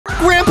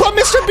Grandpa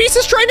MrBeast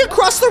is trying to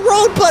cross the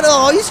road, but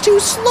oh, he's too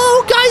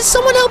slow. Guys,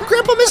 someone help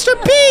Grandpa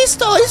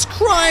MrBeast. Oh, he's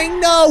crying.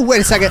 No,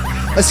 wait a second.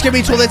 A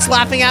Skibbity Toilet's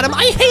laughing at him.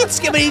 I hate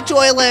Skibbity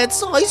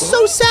Toilets. Oh, he's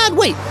so sad.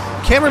 Wait,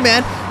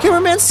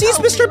 Cameraman sees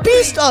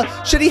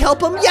MrBeast. Should he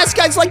help him? Yes,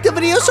 guys, like the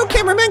video, so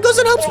Cameraman goes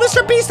and helps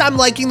MrBeast. I'm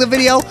liking the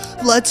video.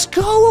 Let's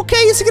go. Okay,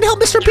 is he gonna help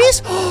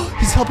MrBeast? Oh,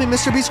 he's helping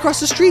MrBeast cross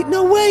the street.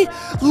 No way.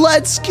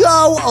 Let's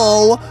go.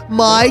 Oh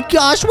my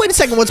gosh. Wait a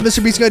second. What's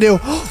MrBeast gonna do?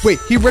 Wait,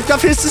 he ripped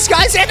off his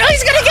disguise and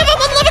he's gonna give him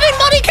unlimited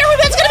money.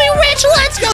 Cameraman's gonna be rich. Let's go.